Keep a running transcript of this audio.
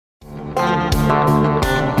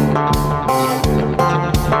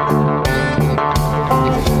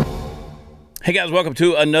Hey guys, welcome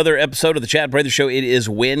to another episode of the Chad Prather Show. It is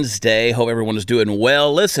Wednesday. Hope everyone is doing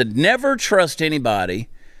well. Listen, never trust anybody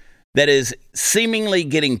that is seemingly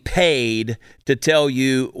getting paid to tell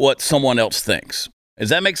you what someone else thinks. Does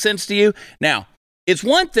that make sense to you? Now, it's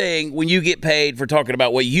one thing when you get paid for talking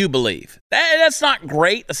about what you believe. That's not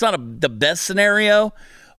great. That's not the best scenario.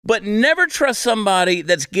 But never trust somebody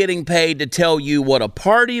that's getting paid to tell you what a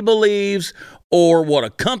party believes or what a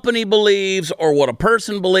company believes or what a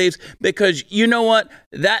person believes, because you know what?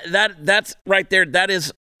 That's right there. That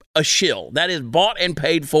is a shill. That is bought and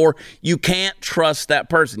paid for. You can't trust that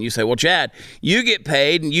person. You say, well, Chad, you get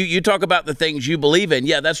paid and you talk about the things you believe in.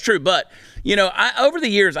 Yeah, that's true. But, you know, over the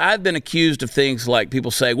years, I've been accused of things like people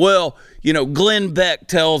say, well, you know, Glenn Beck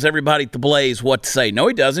tells everybody at the Blaze what to say. No,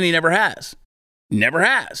 he doesn't. He never has. Never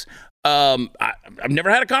has. I've never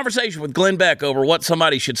had a conversation with Glenn Beck over what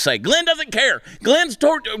somebody should say. Glenn doesn't care. Glenn's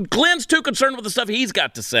too concerned with the stuff he's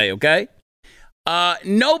got to say, okay?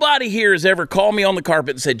 Nobody here has ever called me on the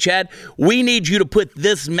carpet and said, Chad, we need you to put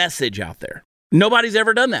this message out there. Nobody's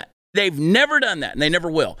ever done that. They've never done that, and they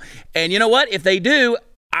never will. And you know what? If they do,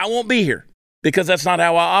 I won't be here, because that's not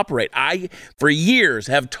how I operate. I, for years,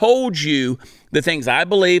 have told you the things I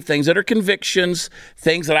believe, things that are convictions,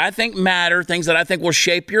 things that I think matter, things that I think will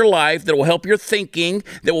shape your life, that will help your thinking,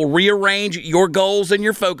 that will rearrange your goals and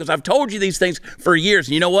your focus. I've told you these things for years.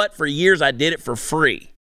 And you know what? For years, I did it for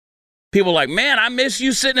free. People are like, man, I miss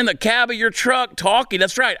you sitting in the cab of your truck talking.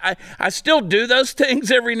 That's right. I still do those things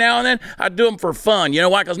every now and then. I do them for fun. You know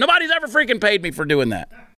why? Because nobody's ever freaking paid me for doing that.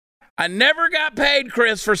 I never got paid,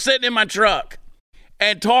 Chris, for sitting in my truck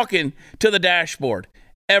and talking to the dashboard,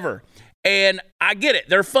 ever. And I get it.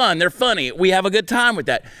 They're fun. They're funny. We have a good time with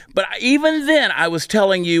that. But even then, I was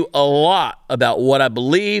telling you a lot about what I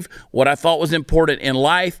believe, what I thought was important in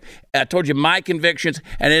life. I told you my convictions,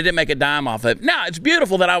 and it didn't make a dime off of it. Now, it's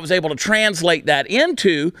beautiful that I was able to translate that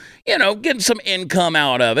into, you know, getting some income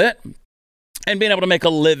out of it and being able to make a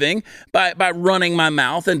living by running my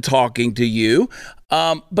mouth and talking to you.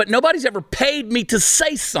 But nobody's ever paid me to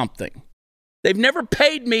say something. They've never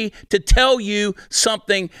paid me to tell you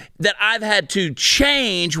something that I've had to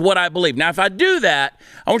change what I believe. Now, if I do that,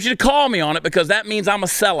 I want you to call me on it, because that means I'm a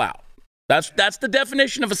sellout. That's the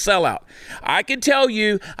definition of a sellout. I can tell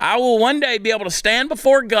you I will one day be able to stand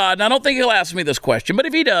before God, and I don't think he'll ask me this question, but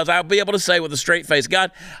if he does, I'll be able to say with a straight face,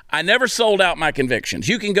 God, I never sold out my convictions.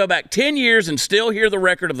 You can go back 10 years and still hear the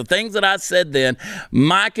record of the things that I said then.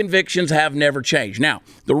 My convictions have never changed. Now,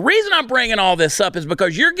 the reason I'm bringing all this up is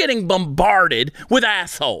because you're getting bombarded with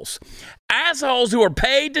assholes. Assholes who are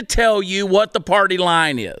paid to tell you what the party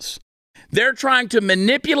line is. They're trying to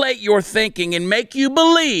manipulate your thinking and make you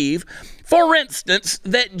believe, for instance,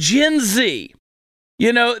 that Gen Z,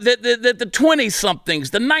 you know, that the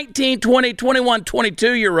 20-somethings, the 19, 20, 21,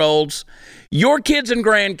 22-year-olds, your kids and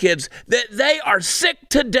grandkids, that they are sick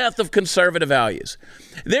to death of conservative values.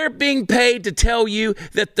 They're being paid to tell you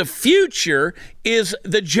that the future is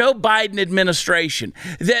the Joe Biden administration,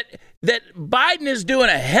 that Biden is doing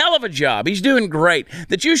a hell of a job. He's doing great.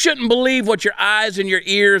 That you shouldn't believe what your eyes and your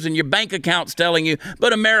ears and your bank account's telling you,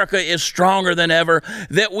 but America is stronger than ever.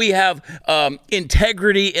 That we have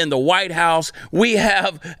integrity in the White House. We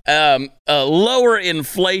have lower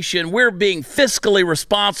inflation. We're being fiscally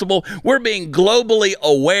responsible. We're being globally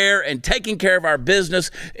aware and taking care of our business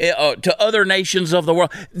to other nations of the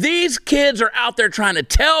world. These kids are out there trying to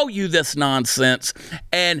tell you this nonsense,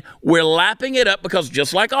 and we're lapping it up because,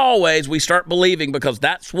 just like always, we start believing, because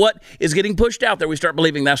that's what is getting pushed out there. We start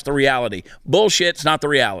believing that's the reality. Bullshit. It's not the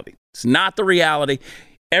reality. It's not the reality.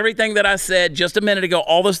 Everything that I said just a minute ago,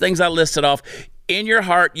 all those things I listed off, in your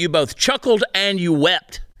heart, you both chuckled and you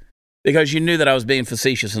wept, because you knew that I was being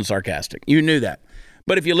facetious and sarcastic. You knew that.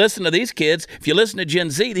 But if you listen to these kids, if you listen to Gen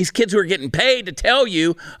Z, these kids who are getting paid to tell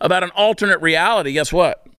you about an alternate reality, guess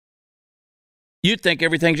what? You'd think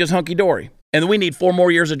everything's just hunky-dory, and we need 4 more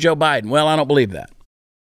years of Joe Biden. Well, I don't believe that.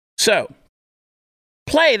 So,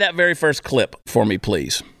 play that very first clip for me,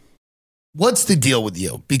 please. What's the deal with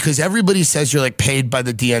you? Because everybody says you're like paid by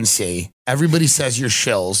the DNC. Everybody says you're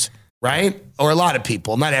shills, right? Or a lot of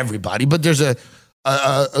people, not everybody, but there's a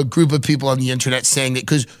group of people on the internet saying that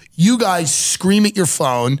because you guys scream at your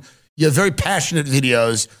phone, you have very passionate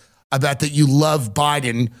videos about that you love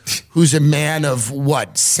Biden, who's a man of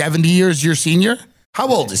what, 70 years your senior? How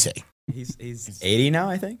old is he? He's 80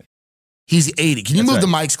 now, I think. He's 80. Can you move the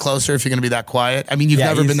mics closer if you're going to be that quiet? I mean, you've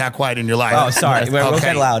never been that quiet in your life. Oh, sorry. We're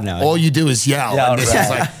kind of loud now. All you do is yell. And this is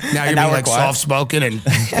like, now you're being like soft-spoken and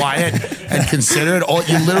quiet and considerate. All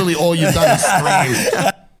you've done is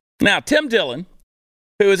scream. Now, Tim Dillon,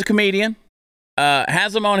 who is a comedian,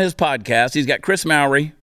 has him on his podcast. He's got Chris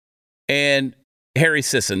Mowry and Harry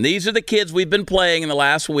Sisson. These are the kids we've been playing in the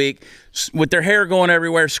last week with their hair going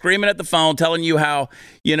everywhere, screaming at the phone, telling you how,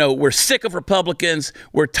 we're sick of Republicans.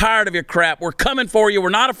 We're tired of your crap. We're coming for you. We're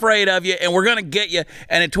not afraid of you, and we're going to get you.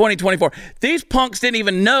 And in 2024, these punks didn't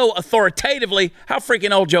even know authoritatively how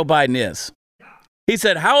freaking old Joe Biden is. He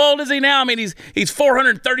said, how old is he now? I mean, he's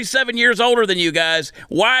 437 years older than you guys.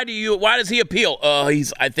 Why does he appeal?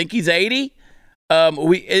 I think he's 80.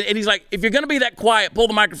 And he's like, if you're going to be that quiet, pull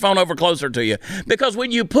the microphone over closer to you. Because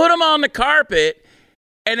when you put them on the carpet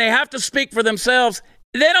and they have to speak for themselves,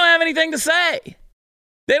 they don't have anything to say.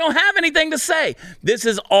 They don't have anything to say. This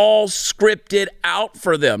is all scripted out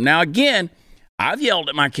for them. Now, again, I've yelled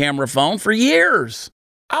at my camera phone for years.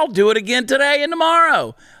 I'll do it again today and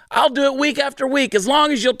tomorrow. I'll do it week after week. As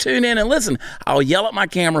long as you'll tune in and listen, I'll yell at my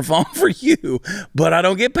camera phone for you, but I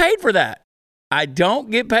don't get paid for that. I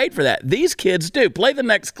don't get paid for that. These kids do. Play the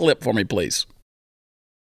next clip for me, please.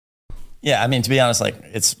 Yeah, I mean, to be honest, like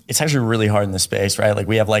it's actually really hard in this space, right? Like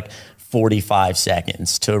we have 45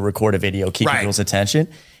 seconds to record a video, keep people's attention.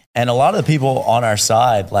 And a lot of the people on our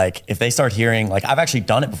side, like if they start hearing, I've actually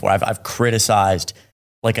done it before. I've criticized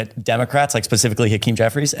Democrats, specifically Hakeem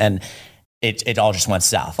Jeffries, and it all just went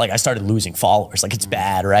south. I started losing followers. It's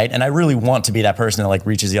bad, right? And I really want to be that person that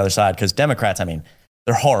reaches the other side, because Democrats, I mean,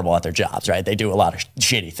 they're horrible at their jobs, right? They do a lot of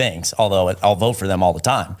shitty things, although I'll vote for them all the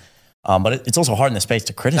time. But it's also hard in the space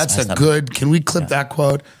to criticize them. That's good. Can we clip that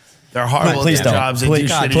quote? They're horrible at their jobs. They do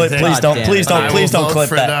shitty things. Please don't clip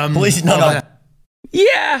that. Please, no.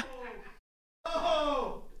 Yeah.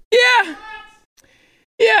 Yeah.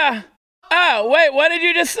 Yeah. Oh, wait, what did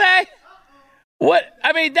you just say? What?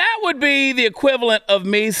 I mean, that would be the equivalent of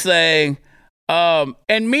me saying, and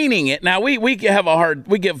meaning it. Now we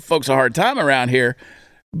give folks a hard time around here,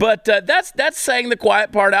 but that's saying the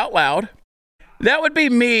quiet part out loud. That would be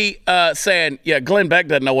me saying, yeah, Glenn Beck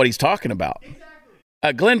doesn't know what he's talking about.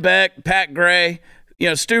 Glenn Beck, Pat Gray,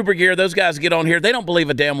 Stu Burgier, those guys get on here. They don't believe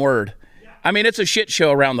a damn word. I mean, it's a shit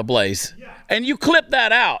show around the Blaze. And you clip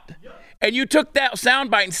that out. And you took that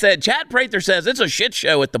soundbite and said, Chad Prather says it's a shit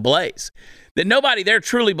show at the Blaze. That nobody there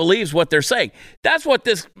truly believes what they're saying. That's what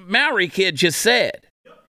this Maori kid just said.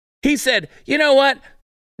 He said, you know what?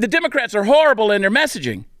 The Democrats are horrible in their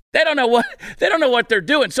messaging. They don't know what they're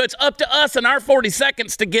doing. So it's up to us in our 40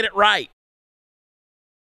 seconds to get it right.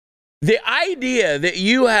 The idea that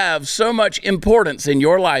you have so much importance in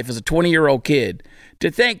your life as a 20-year-old kid to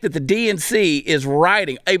think that the DNC is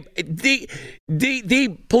writing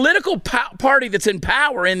the political party that's in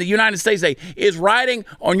power in the United States is riding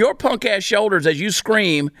on your punk ass shoulders as you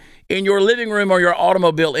scream in your living room or your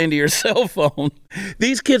automobile into your cell phone.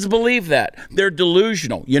 These kids believe that. They're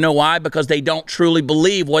delusional. You know why? Because they don't truly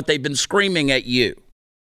believe what they've been screaming at you.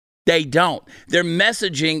 They don't. Their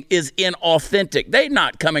messaging is inauthentic. They're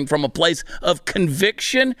not coming from a place of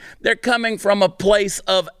conviction. They're coming from a place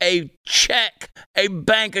of a check, a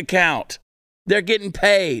bank account. They're getting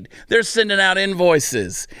paid. They're sending out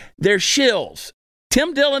invoices. They're shills.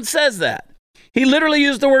 Tim Dillon says that. He literally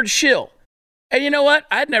used the word shill. And you know what?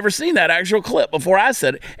 I'd never seen that actual clip before I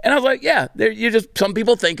said it. And I was like, yeah, some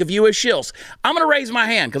people think of you as shills. I'm going to raise my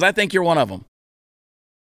hand because I think you're one of them.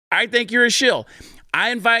 I think you're a shill.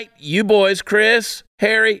 I invite you boys, Chris,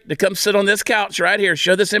 Harry, to come sit on this couch right here.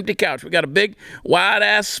 Show this empty couch. We got a big,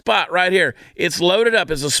 wide-ass spot right here. It's loaded up.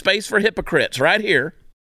 It's a space for hypocrites right here.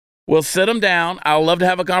 We'll sit them down. I'll love to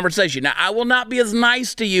have a conversation. Now, I will not be as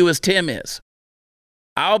nice to you as Tim is.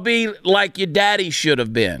 I'll be like your daddy should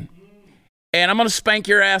have been. And I'm going to spank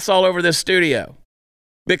your ass all over this studio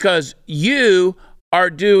because you are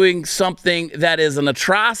doing something that is an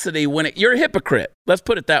atrocity you're a hypocrite. Let's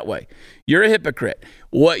put it that way. You're a hypocrite.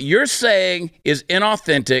 What you're saying is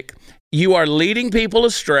inauthentic. You are leading people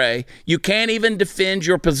astray. You can't even defend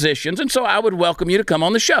your positions. And so I would welcome you to come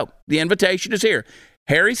on the show. The invitation is here.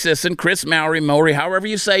 Harry Sisson, Chris Mowry, however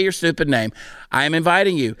you say your stupid name, I am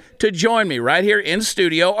inviting you to join me right here in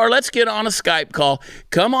studio, or let's get on a Skype call.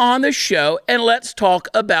 Come on the show and let's talk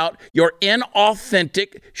about your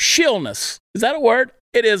inauthentic shillness. Is that a word?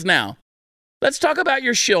 It is now. Let's talk about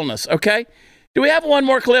your shillness, okay? Do we have one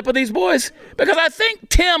more clip of these boys? Because I think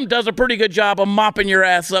Tim does a pretty good job of mopping your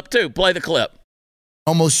ass up too. Play the clip.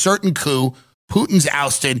 Almost certain coup. Putin's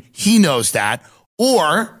ousted. He knows that.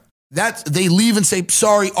 Or they leave and say,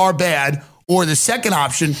 sorry, our bad. Or the second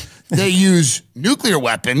option, they use nuclear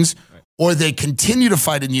weapons, or they continue to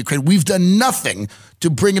fight in Ukraine. We've done nothing to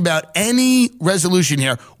bring about any resolution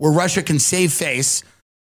here where Russia can save face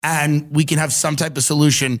and we can have some type of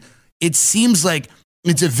solution. It seems like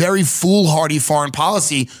it's a very foolhardy foreign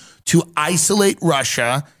policy to isolate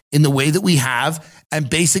Russia in the way that we have and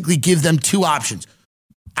basically give them two options.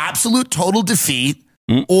 absolute total defeat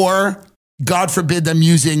or, God forbid, them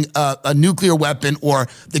using a nuclear weapon or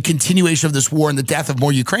the continuation of this war and the death of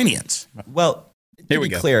more Ukrainians. Well, to be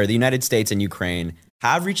clear, the United States and Ukraine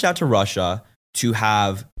have reached out to Russia to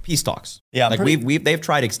have peace talks. Yeah, like they've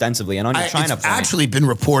tried extensively, and on your China it's actually been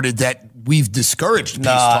reported that we've discouraged peace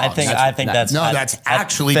talks. I think that's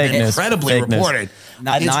actually been incredibly reported.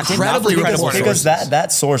 Not incredibly reported. Because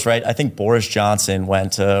that source, right? I think Boris Johnson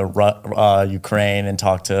went to Ukraine and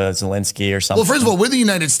talked to Zelensky or something. Well, first of all, we're the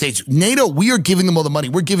United States. NATO, we are giving them all the money.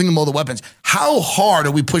 We're giving them all the weapons. How hard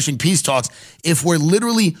are we pushing peace talks if we're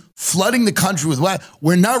literally flooding the country with weapons?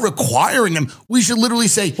 We're not requiring them. We should literally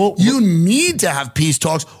say, you need to have peace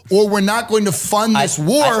talks or we're not going to fund this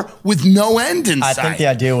war with no end in sight. I think the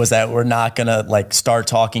idea was that we're not going to start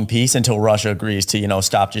talking peace until Russia agrees to,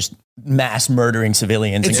 stop just mass murdering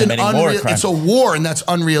civilians and committing war crimes. It's a war, and that's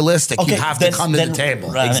unrealistic. Okay, you have to come to the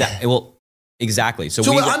table. Exactly. Well, exactly. So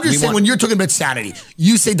I'm just saying, when you're talking about sanity,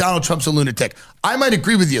 you say Donald Trump's a lunatic. I might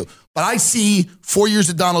agree with you, but I see 4 years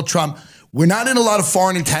of Donald Trump. We're not in a lot of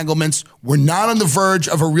foreign entanglements. We're not on the verge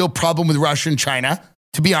of a real problem with Russia and China,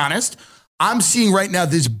 to be honest. I'm seeing right now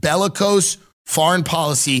this bellicose foreign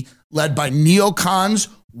policy led by neocons,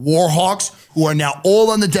 war hawks, who are now all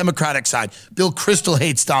on the Democratic side. Bill Kristol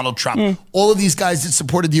hates Donald Trump. All of these guys that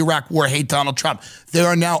supported the Iraq war hate Donald Trump. They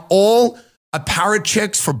are now all apparat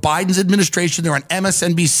chicks for Biden's administration. They're on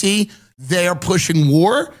MSNBC. They are pushing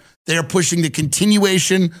war. They are pushing the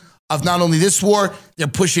continuation of not only this war, they're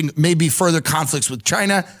pushing maybe further conflicts with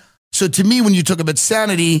China. So to me, when you talk about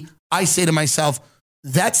sanity, I say to myself,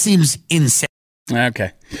 that seems insane.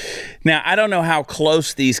 Okay. Now, I don't know how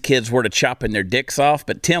close these kids were to chopping their dicks off,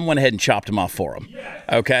 but Tim went ahead and chopped them off for them.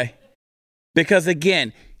 Okay? Because,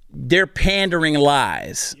 again, they're pandering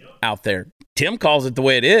lies out there. Tim calls it the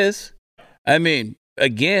way it is. I mean,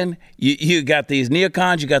 again, you got these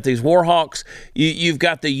neocons, you got these war hawks, you've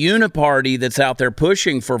got the uniparty that's out there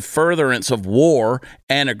pushing for furtherance of war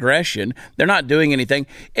and aggression. They're not doing anything.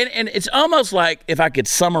 And it's almost like, if I could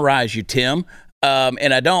summarize you, Tim,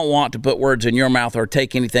 and I don't want to put words in your mouth or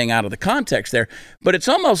take anything out of the context there, but it's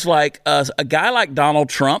almost like a guy like Donald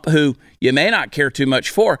Trump, who you may not care too much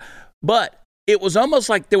for, but it was almost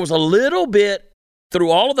like there was a little bit, through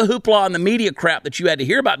all of the hoopla and the media crap that you had to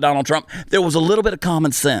hear about Donald Trump, there was a little bit of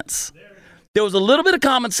common sense. There was a little bit of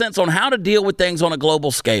common sense on how to deal with things on a global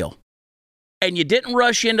scale. And you didn't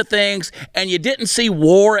rush into things, and you didn't see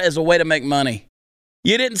war as a way to make money.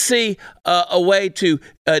 You didn't see a way to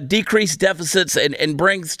decrease deficits and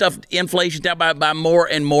bring inflation down by more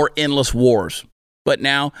and more endless wars. But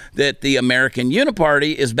now that the American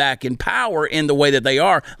Uniparty is back in power in the way that they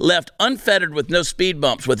are, left unfettered with no speed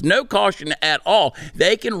bumps, with no caution at all,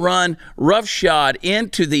 they can run roughshod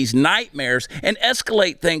into these nightmares and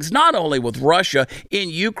escalate things not only with Russia,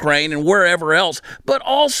 in Ukraine and wherever else, but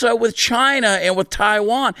also with China and with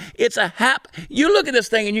Taiwan. It's you look at this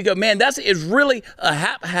thing and you go, man, that is really a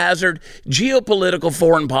haphazard geopolitical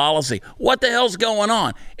foreign policy. What the hell's going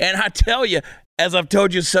on? And I tell you, as I've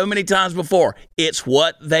told you so many times before, it's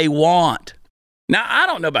what they want. Now, I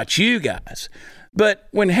don't know about you guys, but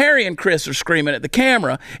when Harry and Chris are screaming at the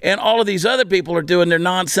camera and all of these other people are doing their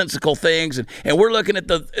nonsensical things, and we're looking at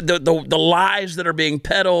the lies that are being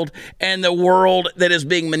peddled and the world that is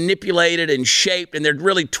being manipulated and shaped, and they're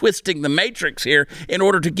really twisting the matrix here in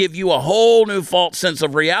order to give you a whole new false sense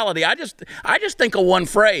of reality. I just think of one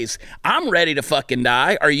phrase. I'm ready to fucking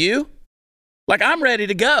die. Are you? Like, I'm ready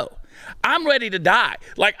to go. I'm ready to die.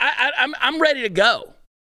 Like, I'm ready to go.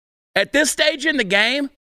 At this stage in the game,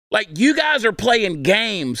 like, you guys are playing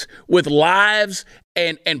games with lives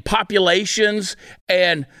and populations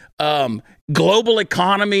and global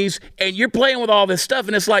economies, and you're playing with all this stuff,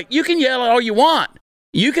 and it's like, you can yell all you want.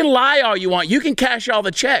 You can lie all you want. You can cash all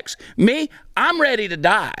the checks. Me, I'm ready to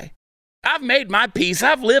die. I've made my peace.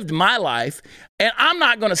 I've lived my life, and I'm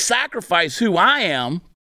not going to sacrifice who I am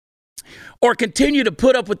or continue to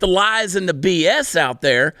put up with the lies and the BS out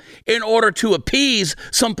there in order to appease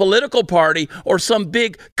some political party or some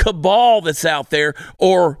big cabal that's out there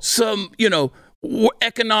or some,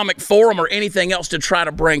 economic forum or anything else to try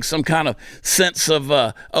to bring some kind of sense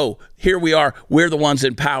of, here we are, we're the ones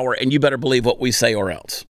in power, and you better believe what we say or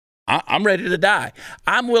else. I'm ready to die.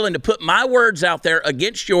 I'm willing to put my words out there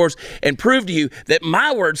against yours and prove to you that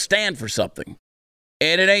my words stand for something.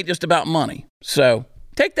 And it ain't just about money. So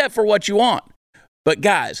take that for what you want. But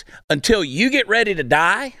guys, until you get ready to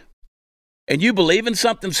die and you believe in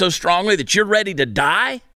something so strongly that you're ready to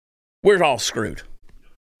die, we're all screwed.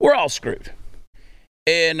 We're all screwed.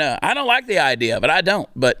 And I don't like the idea of it. I don't.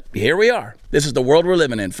 But here we are. This is the world we're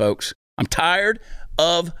living in, folks. I'm tired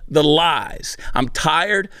of the lies. I'm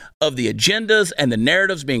tired of the agendas and the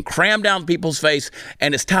narratives being crammed down people's face,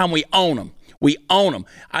 and it's time we own them. We own them.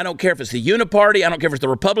 I don't care if it's the Uniparty. I don't care if it's the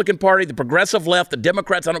Republican Party, the progressive left, the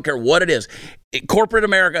Democrats. I don't care what it is. Corporate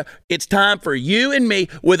America, it's time for you and me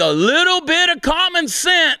with a little bit of common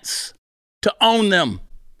sense to own them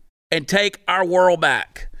and take our world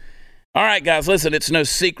back. All right, guys, listen, it's no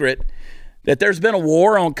secret that there's been a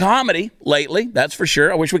war on comedy lately. That's for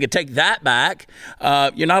sure. I wish we could take that back.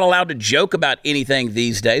 You're not allowed to joke about anything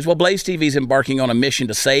these days. Well, Blaze TV is embarking on a mission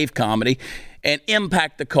to save comedy and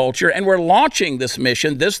impact the culture. And we're launching this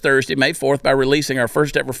mission this Thursday, May 4th, by releasing our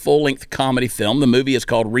first ever full-length comedy film. The movie is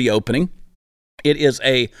called Reopening. It is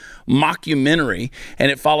a mockumentary, and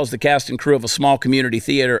it follows the cast and crew of a small community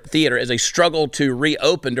theater as they struggle to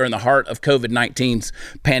reopen during the heart of COVID-19's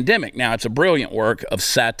pandemic. Now, it's a brilliant work of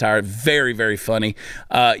satire, very, very funny,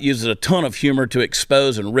 uses a ton of humor to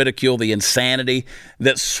expose and ridicule the insanity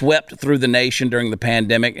that swept through the nation during the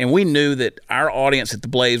pandemic, and we knew that our audience at The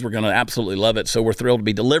Blaze were going to absolutely love it, so we're thrilled to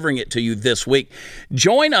be delivering it to you this week.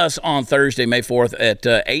 Join us on Thursday, May 4th at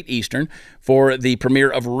 8 Eastern for the premiere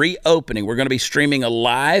of Reopening. We're going to be streaming a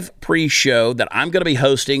live pre-show that I'm going to be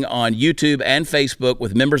hosting on YouTube and Facebook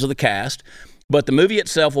with members of the cast, but the movie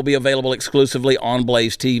itself will be available exclusively on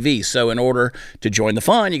Blaze TV. So in order to join the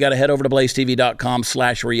fun, you got to head over to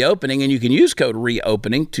blazetv.com/reopening, and you can use code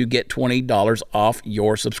reopening to get $20 off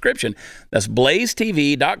your subscription. That's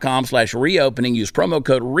blazetv.com/reopening. Use promo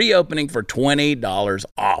code reopening for $20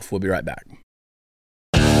 off. We'll be right back.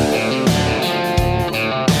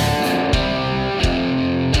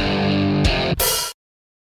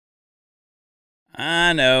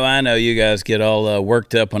 I know you guys get all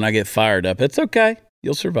worked up when I get fired up. It's okay.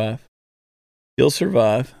 You'll survive.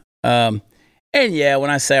 And yeah,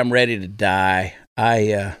 when I say I'm ready to die,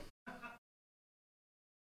 the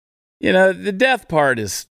death part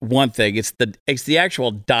is one thing. It's the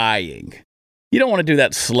actual dying. You don't want to do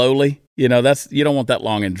that slowly. You don't want that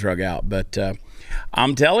long and drug out. But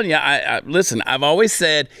I'm telling you, listen, I've always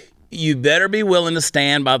said you better be willing to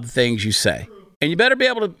stand by the things you say. And you better be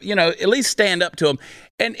able to, at least stand up to them.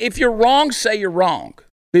 And if you're wrong, say you're wrong.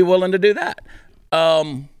 Be willing to do that.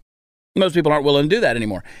 Most people aren't willing to do that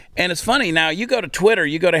anymore. And it's funny, now you go to Twitter,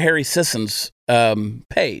 you go to Harry Sisson's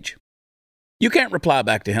page. You can't reply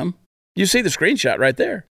back to him. You see the screenshot right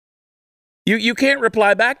there. You can't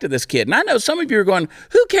reply back to this kid. And I know some of you are going,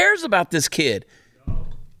 who cares about this kid?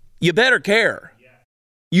 You better care.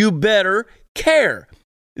 You better care.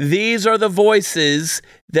 These are the voices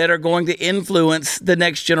that are going to influence the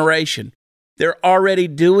next generation. They're already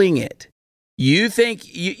doing it. You think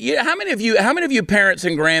how many of you parents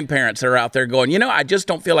and grandparents are out there going, I just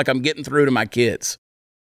don't feel like I'm getting through to my kids.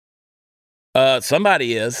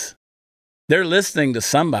 Somebody is. They're listening to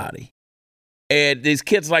somebody. And these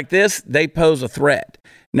kids like this, they pose a threat.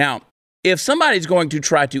 Now, if somebody's going to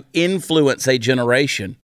try to influence a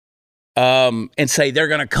generation and say they're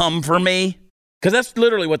going to come for me, because that's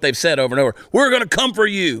literally what they've said over and over. We're going to come for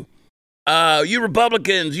you. You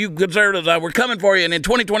Republicans, you conservatives, we're coming for you. And in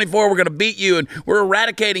 2024, we're going to beat you and we're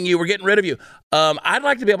eradicating you. We're getting rid of you. I'd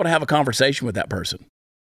like to be able to have a conversation with that person.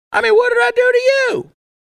 I mean, what did I do to you?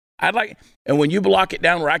 And when you block it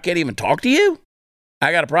down where I can't even talk to you,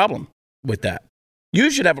 I got a problem with that. You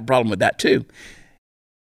should have a problem with that too.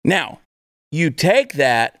 Now, you take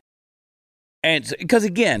that and, because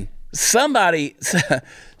again, somebody,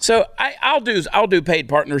 so I'll do paid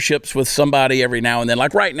partnerships with somebody every now and then.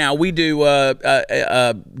 Like right now, we do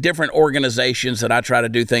different organizations that I try to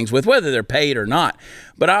do things with, whether they're paid or not.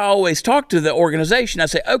 But I always talk to the organization. I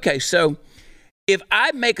say, okay, so if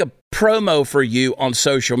I make a promo for you on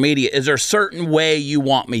social media, is there a certain way you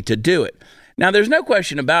want me to do it? Now, there's no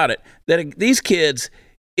question about it that these kids,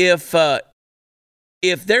 if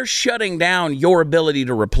they're shutting down your ability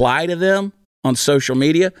to reply to them on social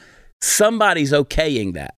media, somebody's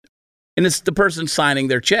okaying that. And it's the person signing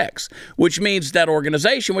their checks, which means that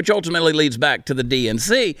organization, which ultimately leads back to the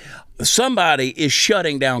DNC, somebody is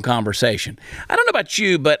shutting down conversation. I don't know about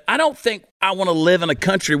you, but I don't think I want to live in a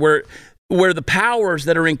country where the powers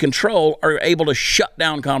that are in control are able to shut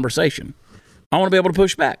down conversation. I want to be able to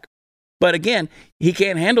push back. But again, he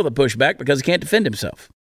can't handle the pushback because he can't defend himself.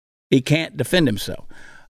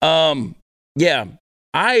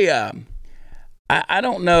 I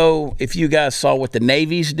don't know if you guys saw what the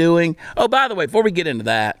Navy's doing. Oh, by the way, before we get into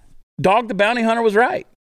that, Dog the Bounty Hunter was right.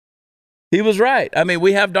 He was right. I mean,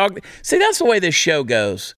 we have Dog. See, that's the way this show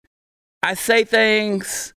goes. I say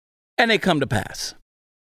things and they come to pass.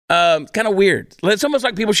 Kind of weird. It's almost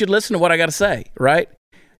like people should listen to what I got to say, right?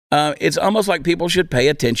 It's almost like people should pay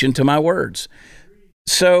attention to my words.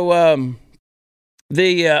 So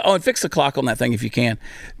and fix the clock on that thing if you can.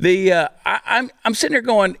 I'm sitting there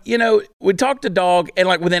going, we talked to Dog, and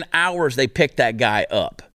like within hours they picked that guy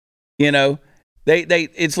up.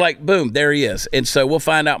 It's like boom, there he is. And so we'll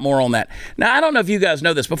find out more on that. Now, I don't know if you guys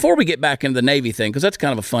know this before we get back into the Navy thing, because that's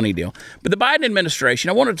kind of a funny deal. But the Biden administration,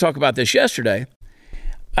 I wanted to talk about this yesterday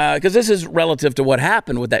because this is relative to what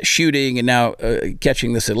happened with that shooting and now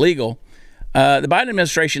catching this illegal. The Biden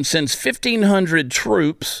administration sends 1,500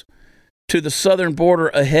 troops to the southern border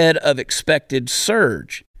ahead of expected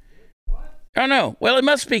surge. Oh, no. Well, it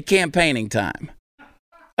must be campaigning time.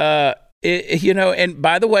 And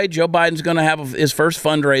by the way, Joe Biden's going to have his first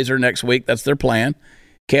fundraiser next week. That's their plan.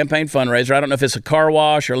 Campaign fundraiser. I don't know if it's a car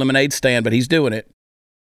wash or lemonade stand, but he's doing it.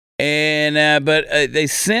 And but they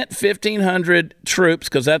sent 1,500 troops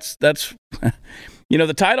because that's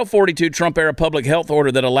the Title 42 Trump-era public health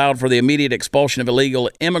order that allowed for the immediate expulsion of illegal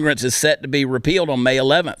immigrants is set to be repealed on May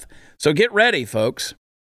 11th. So get ready, folks.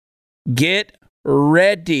 Get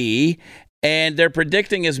ready. And they're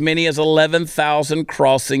predicting as many as 11,000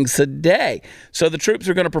 crossings a day. So the troops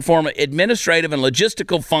are going to perform administrative and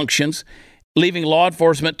logistical functions, leaving law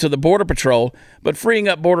enforcement to the Border Patrol, but freeing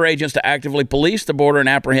up border agents to actively police the border and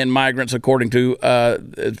apprehend migrants, according to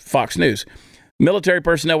Fox News. Military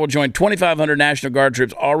personnel will join 2,500 National Guard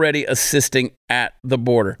troops already assisting at the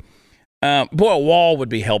border. A wall would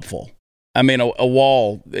be helpful. I mean, a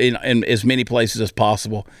wall in as many places as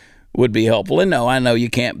possible would be helpful. And no, I know you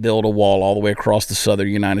can't build a wall all the way across the southern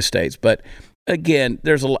United States. But again,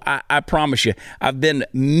 I promise you, I've been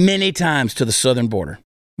many times to the southern border.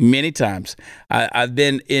 Many times. I've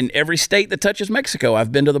been in every state that touches Mexico.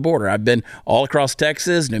 I've been to the border. I've been all across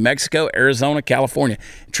Texas, New Mexico, Arizona, California.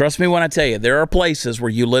 Trust me when I tell you, there are places where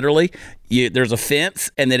there's a fence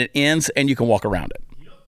and then it ends and you can walk around it.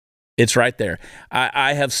 It's right there.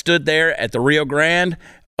 I have stood there at the Rio Grande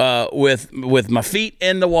with my feet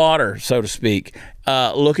in the water, so to speak,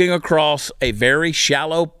 looking across a very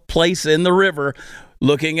shallow place in the river,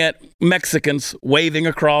 looking at Mexicans waving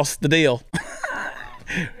across the deal.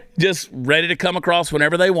 Just ready to come across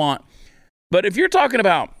whenever they want. But if you're talking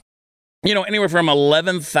about, anywhere from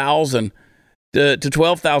 11,000 to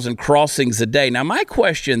 12,000 crossings a day. Now, my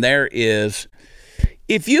question there is,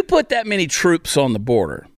 if you put that many troops on the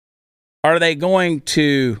border, are they going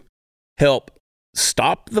to help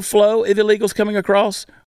stop the flow of illegals coming across,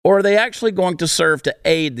 or are they actually going to serve to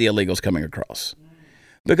aid the illegals coming across?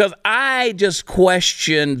 Because I just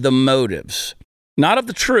question the motives. Not of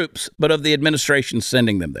the troops, but of the administration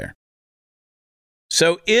sending them there.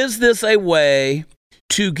 So is this a way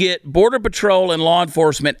to get Border Patrol and law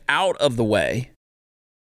enforcement out of the way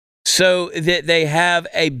so that they have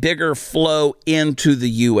a bigger flow into the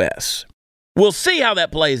U.S.? We'll see how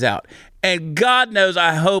that plays out. And God knows,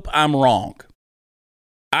 I hope I'm wrong.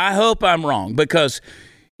 I hope I'm wrong, because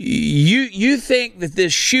you think that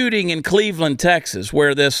this shooting in Cleveland, Texas,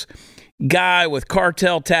 where this guy with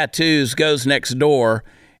cartel tattoos goes next door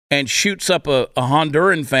and shoots up a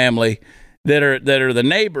Honduran family that are the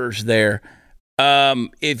neighbors there.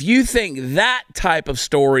 If you think that type of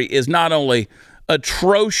story is not only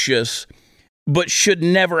atrocious, but should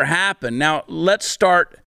never happen. Now, let's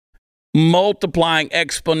start multiplying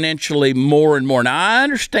exponentially more and more. Now, I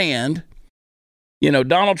understand,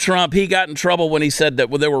 Donald Trump, he got in trouble when he said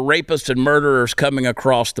that there were rapists and murderers coming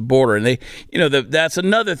across the border. And that's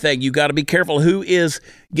another thing. You got to be careful who is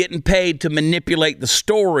getting paid to manipulate the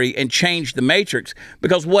story and change the matrix.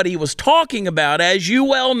 Because what he was talking about, as you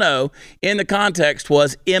well know, in the context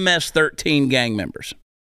was MS-13 gang members.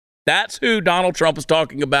 That's who Donald Trump was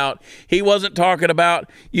talking about. He wasn't talking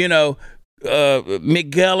about,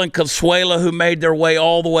 Miguel and Consuela, who made their way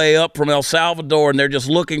all the way up from El Salvador, and they're just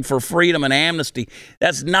looking for freedom and amnesty.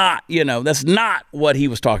 That's not what he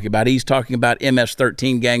was talking about. He's talking about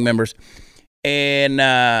MS-13 gang members.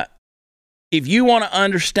 And if you want to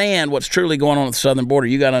understand what's truly going on at the southern border,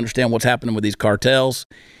 you got to understand what's happening with these cartels.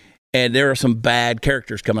 And there are some bad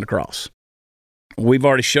characters coming across. We've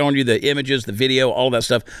already shown you the images, the video, all that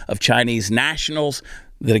stuff of Chinese nationals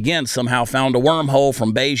that, again, somehow found a wormhole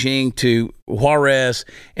from Beijing to Juarez,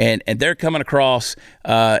 and they're coming across,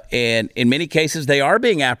 and in many cases, they are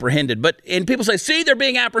being apprehended. And people say, see, they're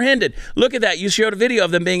being apprehended. Look at that. You showed a video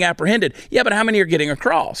of them being apprehended. Yeah, but how many are getting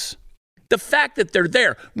across? The fact that they're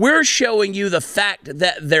there. We're showing you the fact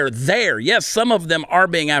that they're there. Yes, some of them are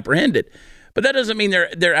being apprehended, but that doesn't mean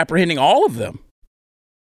they're apprehending all of them.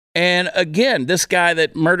 And again, this guy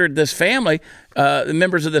that murdered this family, the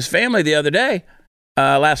members of this family the other day,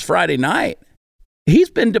 last Friday night, he's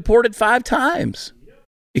been deported 5 times.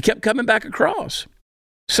 He kept coming back across.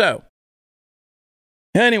 So,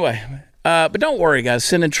 anyway, But don't worry, guys.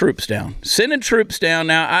 Sending troops down.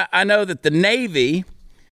 Now, I know that the Navy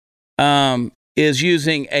is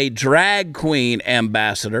using a drag queen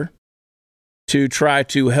ambassador to try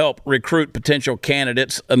to help recruit potential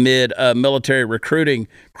candidates amid a military recruiting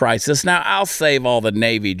crisis. Now, I'll save all the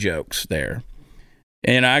Navy jokes there.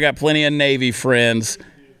 And I got plenty of Navy friends,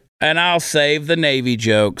 and I'll save the Navy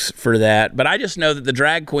jokes for that. But I just know that the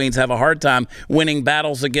drag queens have a hard time winning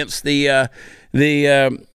battles against the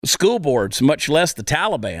school boards, much less the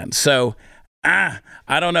Taliban. So, I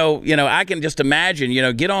don't know. I can just imagine,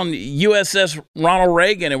 get on USS Ronald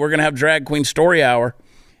Reagan and we're going to have Drag Queen Story Hour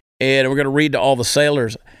and we're going to read to all the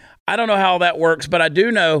sailors. I don't know how that works, but I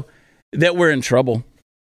do know that we're in trouble.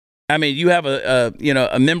 I mean, you have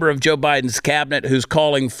a member of Joe Biden's cabinet who's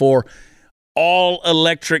calling for all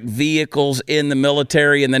electric vehicles in the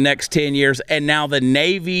military in the next 10 years. And now the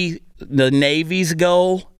Navy's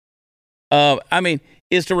goal,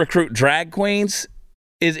 is to recruit drag queens,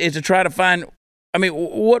 is to try to find,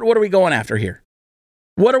 what are we going after here?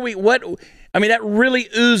 That really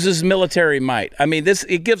oozes military might.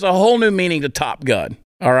 It gives a whole new meaning to Top Gun.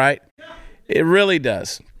 All right. It really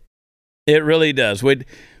does. When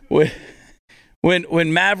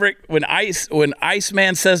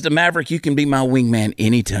Iceman says to Maverick, you can be my wingman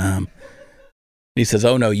anytime. He says,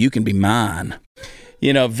 oh no, you can be mine.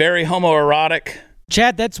 Very homoerotic.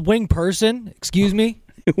 Chad, that's wing person. Excuse me.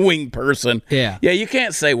 Wing person. Yeah. Yeah, you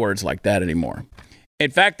can't say words like that anymore.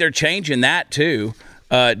 In fact, they're changing that too.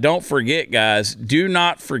 Don't forget, guys, do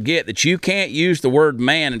not forget that you can't use the word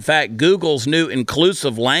man. In fact, Google's new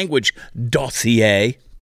inclusive language dossier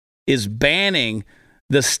is banning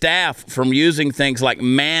the staff from using things like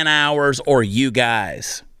man hours or you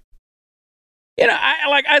guys.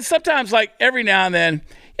 I sometimes, every now and then,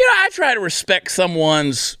 I try to respect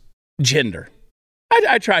someone's gender.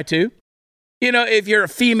 I try to. If you're a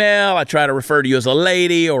female, I try to refer to you as a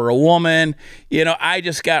lady or a woman. I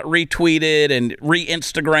just got retweeted and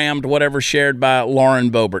re-Instagrammed, whatever, shared by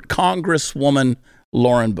Lauren Boebert, Congresswoman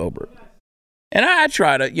Lauren Boebert. And I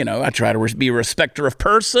try to be a respecter of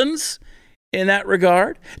persons in that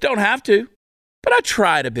regard. Don't have to, but I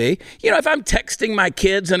try to be. If I'm texting my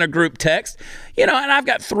kids in a group text, and I've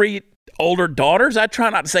got 3 older daughters, I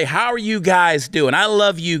try not to say, how are you guys doing? I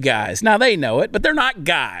love you guys. Now, they know it, but they're not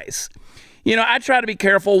guys. I try to be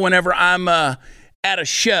careful whenever I'm at a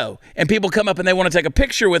show and people come up and they want to take a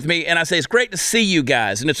picture with me and I say, it's great to see you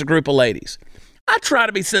guys, and it's a group of ladies. I try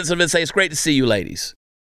to be sensitive and say, it's great to see you ladies.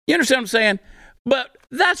 You understand what I'm saying? But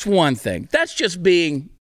that's one thing. That's just being,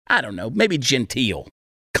 I don't know, maybe genteel,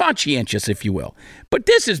 conscientious, if you will. But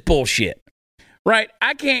this is bullshit, right?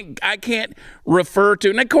 I can't refer to,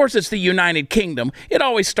 and of course it's the United Kingdom. It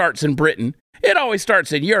always starts in Britain. It always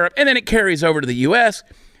starts in Europe, and then it carries over to the U.S.,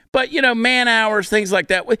 But, man hours, things like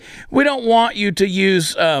that. We don't want you to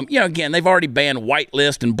use, again, they've already banned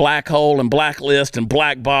whitelist and black hole and blacklist and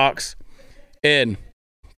black box. And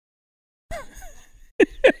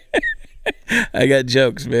I got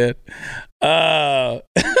jokes, man.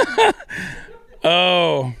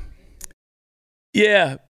 Oh,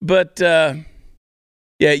 yeah. But,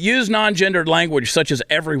 use non-gendered language such as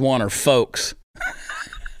everyone or folks.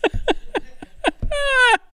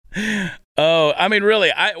 Oh, really,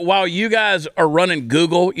 while you guys are running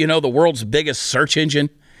Google, the world's biggest search engine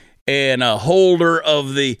and a holder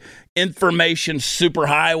of the information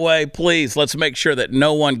superhighway, please, let's make sure that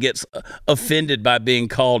no one gets offended by being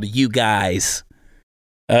called you guys.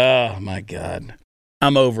 Oh, my God.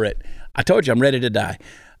 I'm over it. I told you I'm ready to die.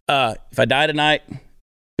 If I die tonight,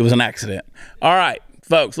 it was an accident. All right,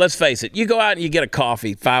 folks, let's face it. You go out and you get a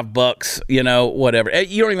coffee, $5, whatever.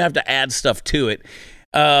 You don't even have to add stuff to it.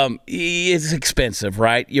 It's expensive,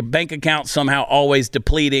 right? Your bank account somehow always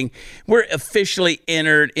depleting. We're officially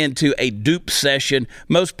entered into a dupe session.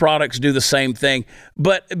 Most products do the same thing,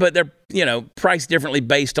 but they're, priced differently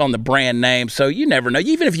based on the brand name. So you never know.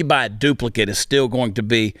 Even if you buy a duplicate, it's still going to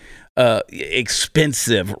be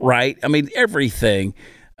expensive, right? Everything's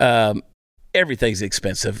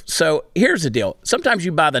expensive. So here's the deal. Sometimes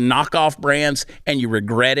you buy the knockoff brands and you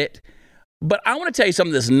regret it. But I want to tell you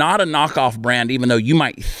something that's not a knockoff brand, even though you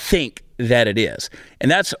might think that it is.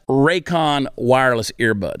 And that's Raycon wireless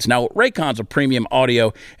earbuds. Now, Raycon's a premium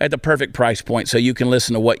audio at the perfect price point, so you can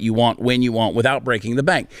listen to what you want when you want without breaking the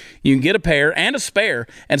bank. You can get a pair and a spare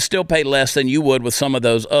and still pay less than you would with some of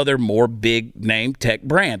those other more big-name tech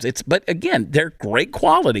brands. But again, they're great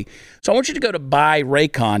quality. So I want you to go to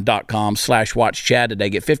buyraycon.com/watchchad today.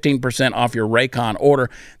 Get 15% off your Raycon order.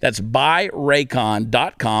 That's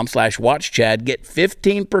buyraycon.com/watchchad. Get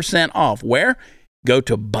 15% off. Where? Go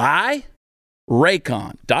to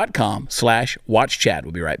buyraycon.com/watchchad.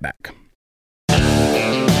 We'll be right back.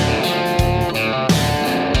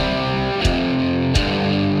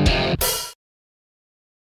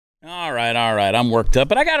 right. I'm worked up,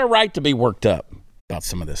 but I got a right to be worked up about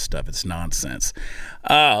some of this stuff. It's nonsense.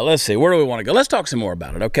 Let's see. Where do we want to go? Let's talk some more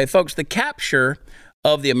about it. Okay, folks, the capture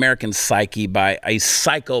of the American psyche by a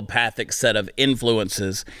psychopathic set of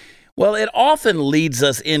influences, well, it often leads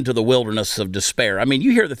us into the wilderness of despair. I mean,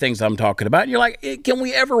 you hear the things I'm talking about, and you're like, can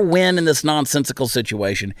we ever win in this nonsensical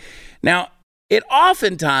situation? Now, it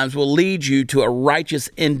oftentimes will lead you to a righteous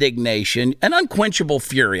indignation, an unquenchable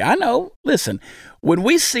fury. I know, listen, when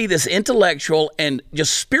we see this intellectual and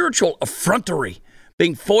just spiritual effrontery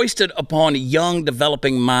being foisted upon young,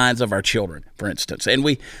 developing minds of our children, for instance. And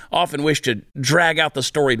we often wish to drag out the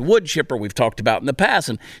storied wood chipper we've talked about in the past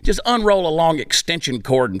and just unroll a long extension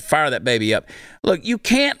cord and fire that baby up. Look, you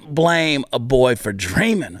can't blame a boy for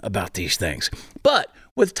dreaming about these things. But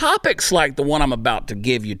with topics like the one I'm about to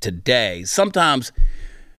give you today, sometimes,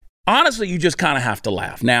 honestly, you just kind of have to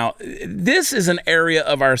laugh. Now, this is an area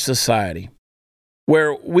of our society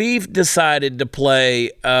where we've decided to play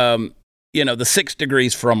the 6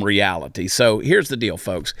 degrees from reality. So here's the deal,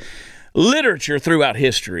 folks. Literature throughout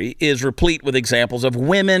history is replete with examples of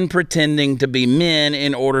women pretending to be men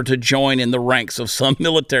in order to join in the ranks of some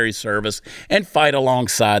military service and fight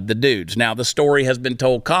alongside the dudes. Now, the story has been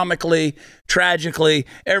told comically, tragically,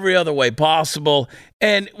 every other way possible,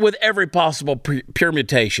 and with every possible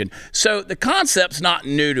permutation. So the concept's not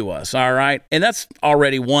new to us, all right? And that's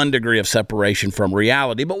already 1 degree of separation from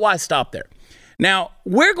reality, but why stop there? Now,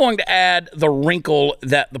 we're going to add the wrinkle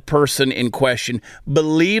that the person in question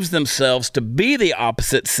believes themselves to be the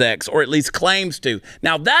opposite sex, or at least claims to.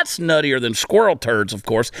 Now, that's nuttier than squirrel turds, of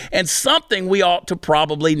course, and something we ought to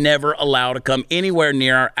probably never allow to come anywhere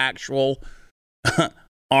near our actual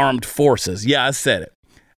armed forces. Yeah, I said it.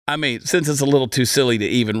 I mean, since it's a little too silly to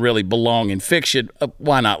even really belong in fiction,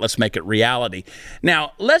 why not? Let's make it reality.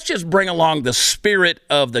 Now, let's just bring along the spirit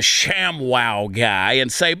of the ShamWow guy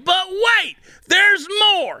and say, but wait! There's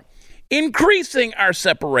more. Increasing our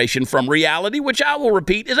separation from reality, which I will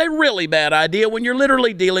repeat, is a really bad idea when you're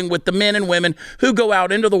literally dealing with the men and women who go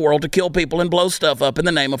out into the world to kill people and blow stuff up in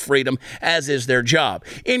the name of freedom, as is their job.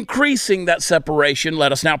 Increasing that separation,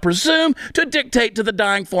 let us now presume, to dictate to the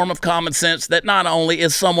dying form of common sense that not only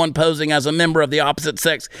is someone posing as a member of the opposite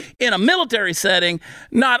sex in a military setting,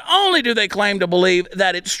 not only do they claim to believe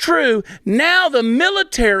that it's true, now the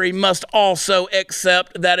military must also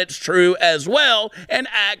accept that it's true as well and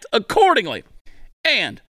act accordingly.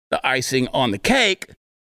 And the icing on the cake,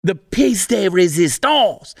 the piece de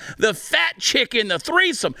resistance, the fat chick in the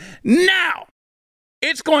threesome. Now,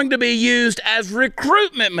 it's going to be used as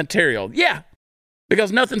recruitment material. Yeah,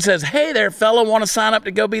 because nothing says, hey there, fella, want to sign up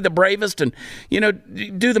to go be the bravest and,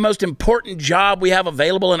 do the most important job we have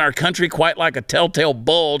available in our country, quite like a telltale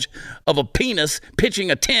bulge of a penis pitching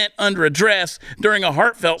a tent under a dress during a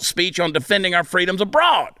heartfelt speech on defending our freedoms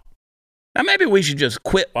abroad. Now, maybe we should just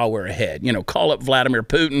quit while we're ahead. Call up Vladimir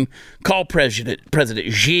Putin, call President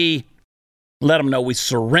Xi, let them know we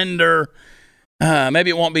surrender. Maybe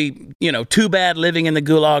it won't be, too bad living in the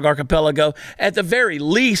Gulag Archipelago. At the very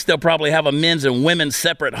least, they'll probably have a men's and women's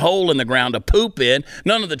separate hole in the ground to poop in.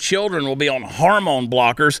 None of the children will be on hormone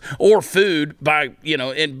blockers or food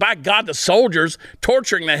and by God, the soldiers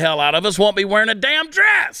torturing the hell out of us won't be wearing a damn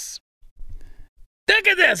dress. Think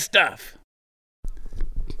of this stuff.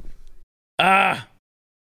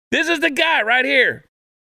 This is the guy right here.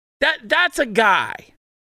 That's a guy.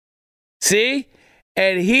 See?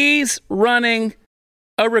 And he's running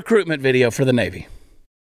a recruitment video for the Navy.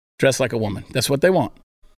 Dressed like a woman. That's what they want.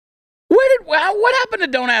 What happened to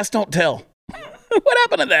Don't Ask, Don't Tell? What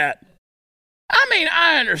happened to that? I mean,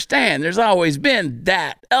 I understand there's always been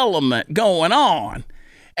that element going on.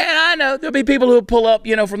 And I know there'll be people who pull up,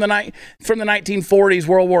 from the 1940s,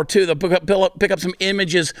 World War II. They'll pick up some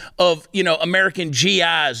images of, American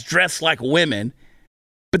GIs dressed like women.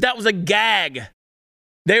 But that was a gag.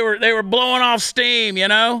 They were blowing off steam,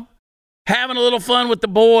 having a little fun with the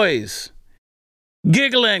boys,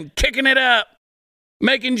 giggling, kicking it up,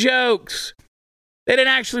 making jokes. They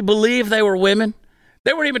didn't actually believe they were women.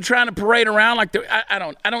 They weren't even trying to parade around like I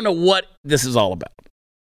don't know what this is all about.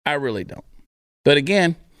 I really don't. But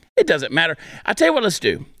again, it doesn't matter. I tell you what let's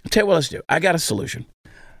do. I got a solution.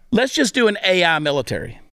 Let's just do an AI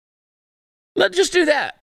military. Let's just do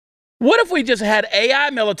that. What if we just had AI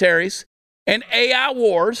militaries and AI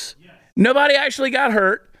wars? Nobody actually got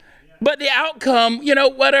hurt. But the outcome,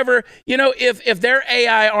 whatever, if their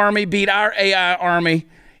AI army beat our AI army,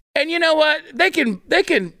 and you know what? They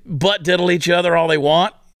can butt diddle each other all they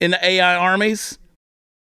want in the AI armies.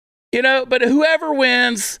 But whoever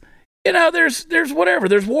wins, there's whatever.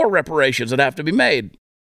 There's war reparations that have to be made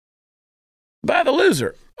by the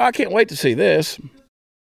loser. I can't wait to see this.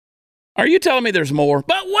 Are you telling me there's more?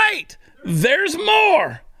 But wait, there's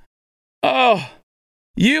more. Oh,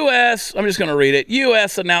 U.S., I'm just going to read it.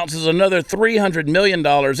 U.S. announces another $300 million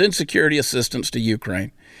in security assistance to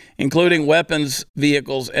Ukraine, including weapons,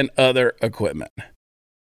 vehicles, and other equipment.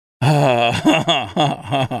 I'm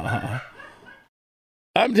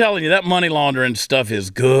telling you, that money laundering stuff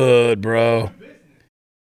is good, bro.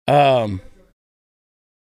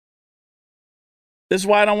 This is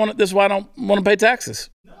why I don't want to pay taxes.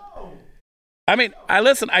 I mean, I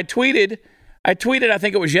tweeted, I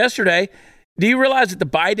think it was yesterday. Do you realize that the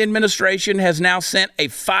Biden administration has now sent a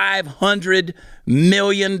 $500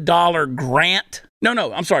 million grant?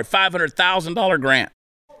 No, I'm sorry, $500,000 grant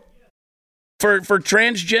for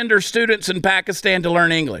transgender students in Pakistan to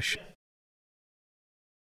learn English.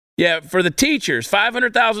 Yeah, for the teachers,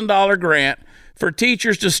 $500,000 grant for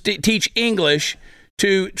teachers to teach English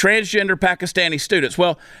to transgender Pakistani students.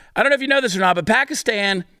 Well, I don't know if you know this or not, but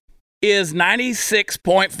Pakistan is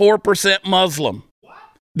 96.4% Muslim.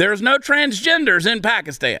 There's no transgenders in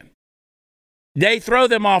Pakistan. They throw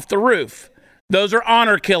them off the roof. Those are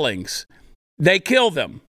honor killings. They kill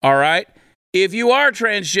them, all right? If you are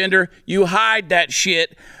transgender, you hide that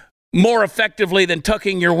shit more effectively than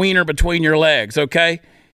tucking your wiener between your legs, okay?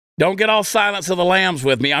 Don't get all Silence of the Lambs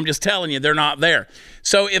with me. I'm just telling you, they're not there.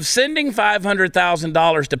 So if sending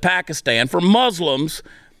 $500,000 to Pakistan for Muslims,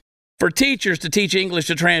 for teachers to teach English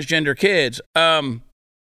to transgender kids,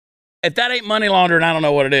 if that ain't money laundering, I don't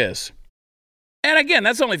know what it is. And again,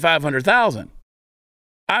 that's only $500,000.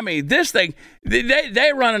 I mean, this thing,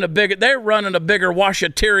 they're running a bigger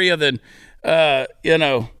washateria than,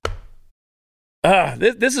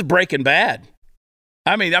 this is Breaking Bad.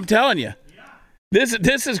 I mean, I'm telling you,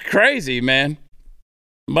 this is crazy, man.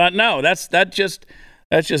 But no, that's just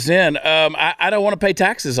in. I don't want to pay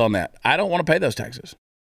taxes on that. I don't want to pay those taxes.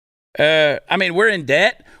 I mean, we're in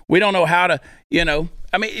debt. We don't know how to,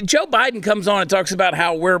 I mean, Joe Biden comes on and talks about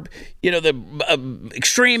how we're, the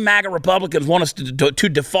extreme MAGA Republicans want us to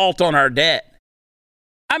default on our debt.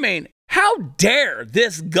 I mean, how dare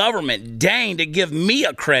this government deign to give me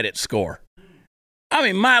a credit score? I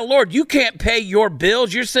mean, my Lord, you can't pay your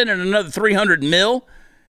bills. You're sending another $300 million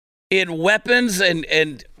in weapons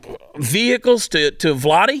and vehicles to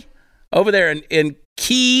Vladi over there in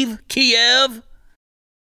Kiev.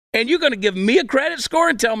 And you're going to give me a credit score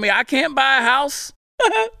and tell me I can't buy a house?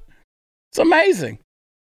 It's amazing.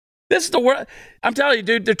 This is the world. I'm telling you,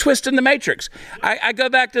 dude, they're twisting the matrix. I go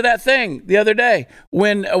back to that thing the other day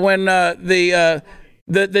when the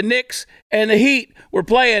Knicks and the Heat were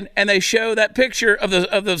playing, and they show that picture of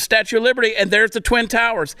the Statue of Liberty, and there's the Twin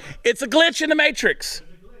Towers. It's a glitch in the matrix.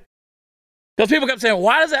 Because people kept saying,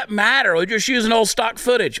 why does that matter? We're just using old stock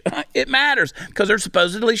footage. It matters because they're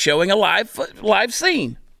supposedly showing a live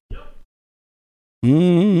scene.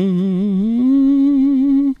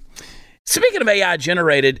 Speaking of AI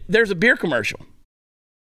generated, there's a beer commercial.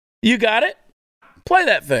 You got it? Play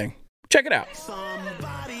that thing. Check it out.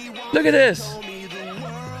 Look at this.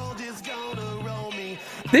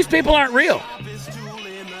 These people aren't real.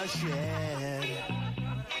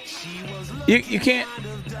 You can't.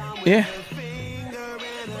 Yeah.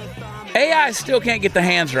 AI still can't get the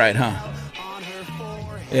hands right, huh?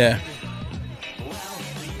 Yeah.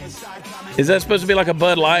 Is that supposed to be like a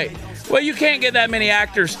Bud Light? Well, you can't get that many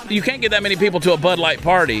actors. You can't get that many people to a Bud Light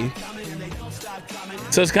party.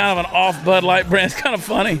 So it's kind of an off Bud Light brand. It's kind of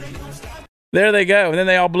funny. There they go. And then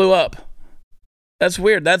they all blew up. That's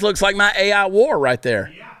weird. That looks like my AI war right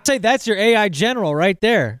there. Say that's your AI general right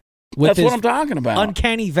there. That's what I'm talking about.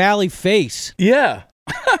 Uncanny Valley face. Yeah.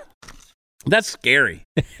 That's scary.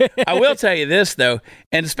 I will tell you this, though,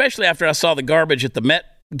 and especially after I saw the garbage at the Met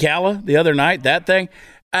Gala the other night, that thing,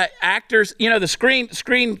 actors, the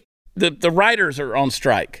screen, the writers are on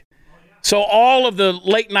strike. So all of the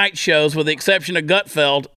late night shows, with the exception of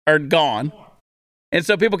Gutfeld, are gone. And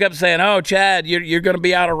so people kept saying, oh, Chad, you're going to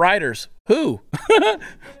be out of writers. Who?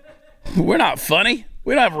 We're not funny.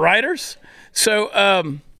 We don't have writers. So,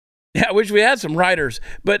 I wish we had some writers.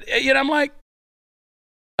 But, I'm like,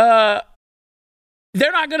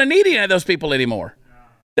 they're not going to need any of those people anymore.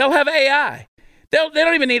 They'll have AI. They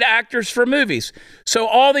don't even need actors for movies. So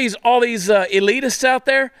all these elitists out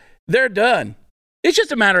there, they're done. It's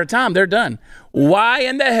just a matter of time. They're done. Why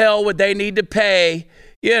in the hell would they need to pay,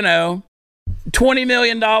 $20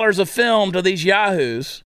 million a film to these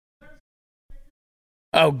yahoos?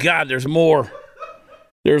 Oh, God, there's more.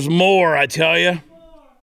 There's more, I tell you.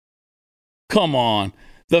 Come on.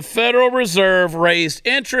 The Federal Reserve raised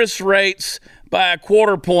interest rates by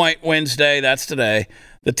 1/4 point Wednesday. That's today.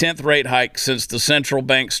 The 10th rate hike since the central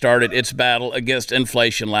bank started its battle against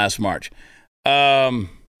inflation last March.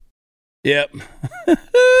 Yep.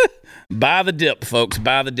 Buy the dip, folks.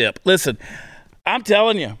 Buy the dip. Listen, I'm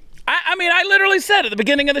telling you. I mean, I literally said at the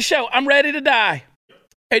beginning of the show, I'm ready to die.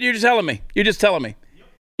 And you're just telling me.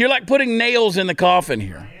 You're like putting nails in the coffin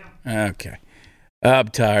here. Okay. I'm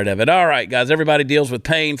tired of it. All right, guys. Everybody deals with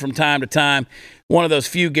pain from time to time. One of those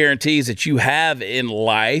few guarantees that you have in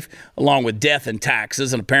life, along with death and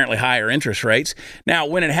taxes and apparently higher interest rates. Now,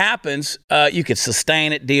 when it happens, you can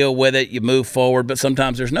sustain it, deal with it, you move forward, but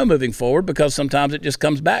sometimes there's no moving forward because sometimes it just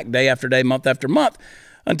comes back day after day, month after month,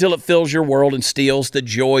 until it fills your world and steals the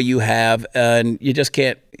joy you have, and you just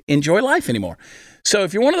can't enjoy life anymore. So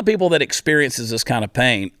if you're one of the people that experiences this kind of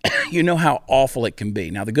pain, you know how awful it can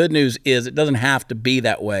be. Now, the good news is it doesn't have to be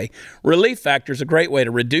that way. Relief Factor is a great way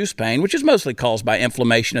to reduce pain, which is mostly caused by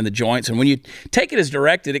inflammation in the joints. And when you take it as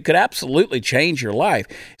directed, it could absolutely change your life.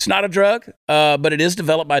 It's not a drug, but it is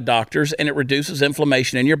developed by doctors, and it reduces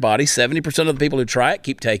inflammation in your body. 70% of the people who try it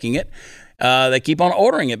keep taking it. They keep on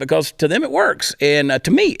ordering it because to them it works, and to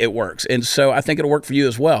me it works, and so I think it'll work for you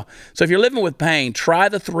as well. So if you're living with pain, try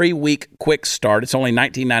the 3-week quick start. It's only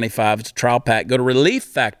 $19.95. It's a trial pack. Go to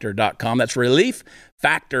relieffactor.com. That's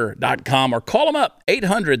relieffactor.com, or call them up,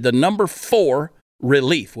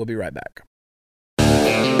 800-4-RELIEF. We'll be right back.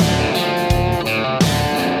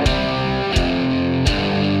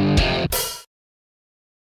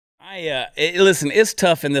 Listen, it's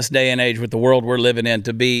tough in this day and age with the world we're living in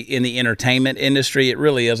to be in the entertainment industry. It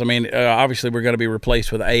really is. I mean, obviously we're going to be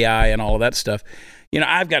replaced with AI and all of that stuff. You know,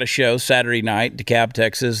 I've got a show Saturday night, DeKalb,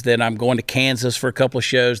 Texas. Then I'm going to Kansas for a couple of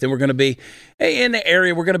shows. Then we're going to be in the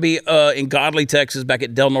area. We're going to be in Godley, Texas, back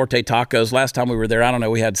at Del Norte Tacos. Last time we were there, I don't know,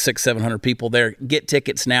 we had 600-700 people there. Get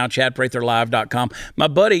tickets now, chadpratherlive.com. My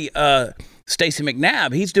buddy, Stacey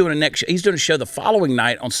McNabb, he's doing a show the following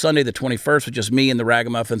night on Sunday the 21st with just me and the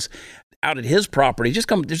Ragamuffins out at his property.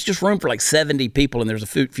 There's just room for like 70 people, and there's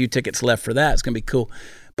a few tickets left for that. It's going to be cool.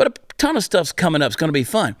 But a ton of stuff's coming up. It's going to be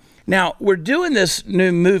fun. Now, we're doing this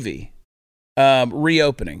new movie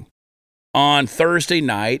reopening on Thursday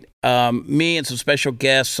night. Me and some special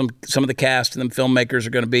guests, some of the cast and the filmmakers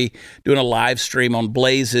are going to be doing a live stream on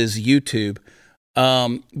Blaze's YouTube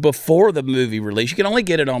before the movie release. You can only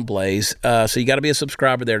get it on Blaze, so you got to be a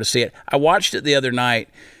subscriber there to see it. I watched it the other night.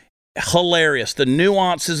 Hilarious, the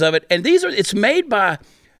nuances of it. And it's made by,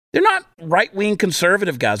 they're not right-wing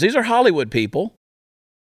conservative guys. These are Hollywood people.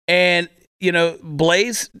 And, you know,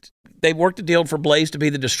 Blaze, they worked a deal for Blaze to be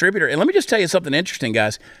the distributor. And let me just tell you something interesting,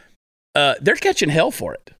 guys. They're catching hell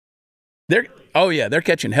for it. They're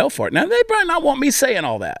catching hell for it. Now, they probably not want me saying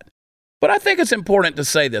all that. But I think it's important to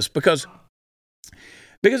say this because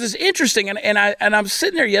it's interesting. And I'm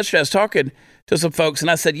sitting there yesterday, I was talking to some folks,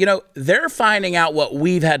 and I said, you know, they're finding out what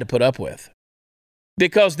we've had to put up with.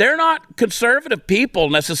 Because they're not conservative people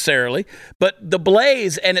necessarily, but the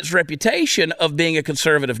Blaze and its reputation of being a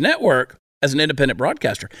conservative network as an independent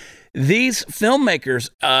broadcaster, these filmmakers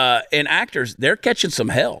and actors, they're catching some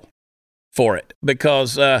hell for it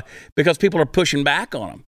because people are pushing back on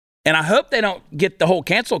them. And I hope they don't get the whole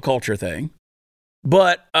cancel culture thing.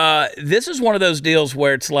 But this is one of those deals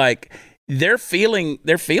where it's like they're feeling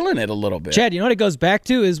it a little bit. Chad, you know what it goes back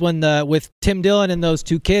to is when with Tim Dillon and those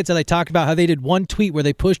two kids, how they talked about how they did one tweet where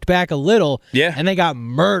they pushed back a little, and they got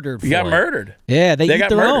murdered. Murdered. Yeah, they eat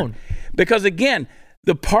their own. Because again,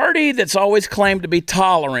 the party that's always claimed to be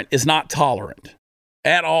tolerant is not tolerant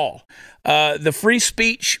at all. The free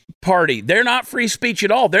speech party, they're not free speech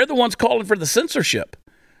at all. They're the ones calling for the censorship.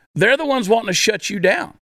 They're the ones wanting to shut you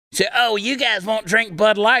down. Say, oh, you guys won't drink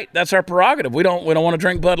Bud Light. That's our prerogative. We don't want to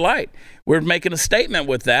drink Bud Light. We're making a statement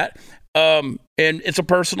with that. And it's a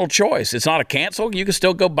personal choice. It's not a cancel. You can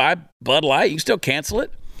still go buy Bud Light. You can still cancel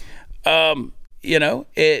it. Go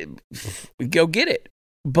get it.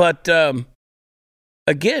 But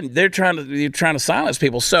again, you're trying to silence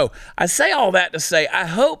people. So I say all that to say, I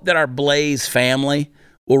hope that our Blaze family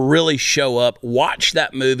will really show up, watch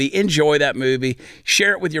that movie, enjoy that movie,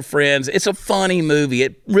 share it with your friends. It's a funny movie.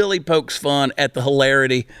 It really pokes fun at the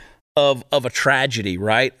hilarity of a tragedy,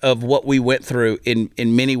 right? Of what we went through in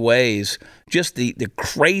many ways, just the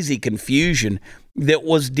crazy confusion that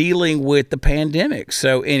was dealing with the pandemic.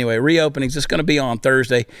 So anyway, reopening's just going to be on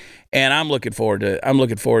Thursday, and I'm looking forward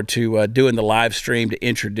to doing the live stream to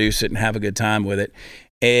introduce it and have a good time with it.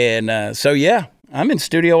 And so yeah, I'm in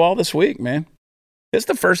studio all this week, man. I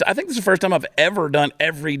think this is the first time I've ever done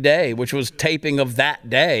every day, which was taping of that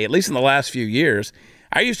day, at least in the last few years.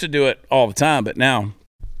 I used to do it all the time, but now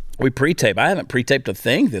we pre-tape. I haven't pre-taped a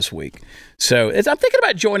thing this week. So I'm thinking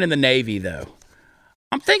about joining the Navy, though.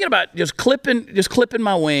 I'm thinking about just clipping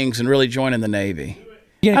my wings and really joining the Navy.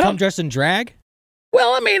 You gonna come dressed in drag?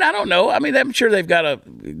 Well, I mean, I don't know. I mean, I'm sure they've got a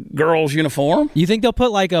girl's uniform. You think they'll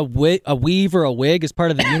put like a weave or a wig as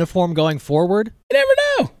part of the uniform going forward? You never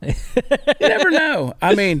know. You never know.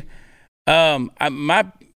 I mean, my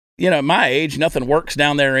age, nothing works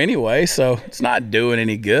down there anyway, so it's not doing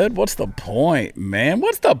any good. What's the point, man?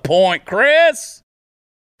 What's the point, Chris?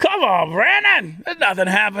 Come on, Brandon. There's nothing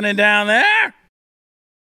happening down there.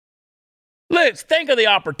 Let's think of the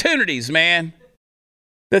opportunities, man.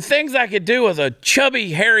 The things I could do as a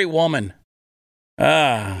chubby, hairy woman.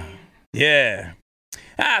 Yeah.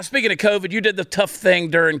 Speaking of COVID, you did the tough thing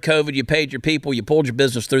during COVID. You paid your people. You pulled your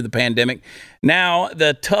business through the pandemic. Now,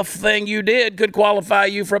 the tough thing you did could qualify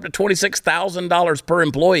you for up to $26,000 per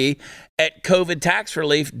employee at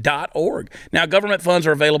covidtaxrelief.org. Now, government funds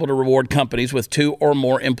are available to reward companies with 2 or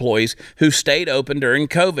more employees who stayed open during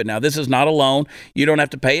COVID. Now, this is not a loan. You don't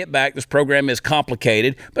have to pay it back. This program is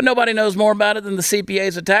complicated, but nobody knows more about it than the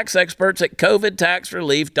CPAs and tax experts at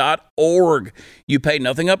covidtaxrelief.org. You pay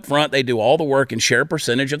nothing up front. They do all the work and share a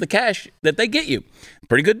percentage of the cash that they get you.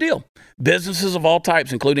 Pretty good deal. Businesses of all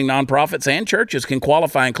types, including nonprofits and churches, can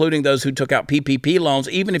qualify, including those who took out PPP loans,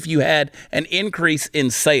 even if you had an increase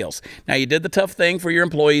in sales. Now, you did the tough thing for your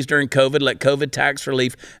employees during COVID. Let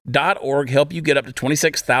covidtaxrelief.org help you get up to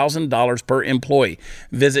 $26,000 per employee.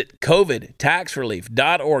 Visit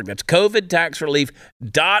covidtaxrelief.org. That's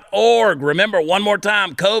covidtaxrelief.org. Remember, one more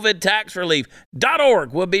time,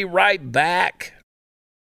 covidtaxrelief.org. We'll be right back.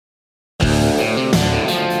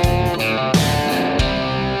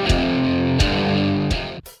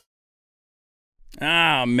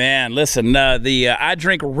 Oh, man. Listen, the I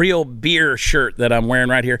Drink Real Beer shirt that I'm wearing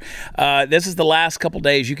right here, this is the last couple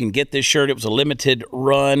days you can get this shirt. It was a limited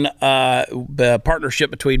run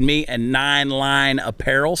partnership between me and 9line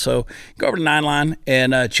Apparel. So go over to 9line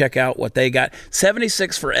and check out what they got.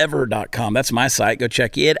 76forever.com. That's my site. Go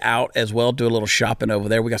check it out as well. Do a little shopping over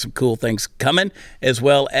there. We got some cool things coming, as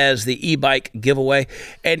well as the e-bike giveaway.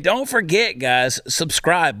 And don't forget, guys,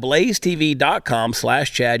 subscribe.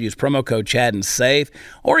 blazetv.com/Chad. Use promo code Chad and save.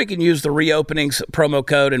 Or you can use the reopenings promo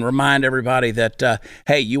code and remind everybody that,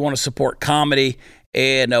 hey, you want to support comedy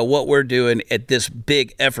and what we're doing at this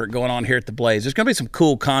big effort going on here at the Blaze. There's going to be some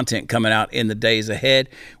cool content coming out in the days ahead.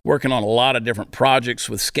 Working on a lot of different projects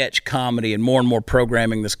with sketch comedy and more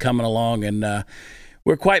programming that's coming along. And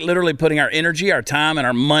we're quite literally putting our energy, our time, and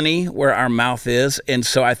our money where our mouth is. And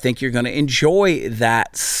so I think you're going to enjoy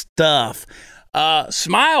that stuff.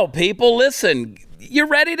 Smile, people. Listen, you're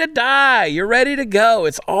ready to die. You're ready to go.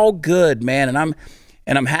 It's all good, man. And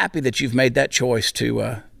I'm happy that you've made that choice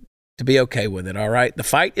to be okay with it. All right. The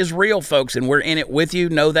fight is real, folks, and we're in it with you.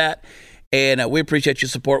 Know that. And we appreciate your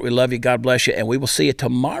support. We love you. God bless you. And we will see you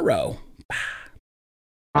tomorrow. Bye.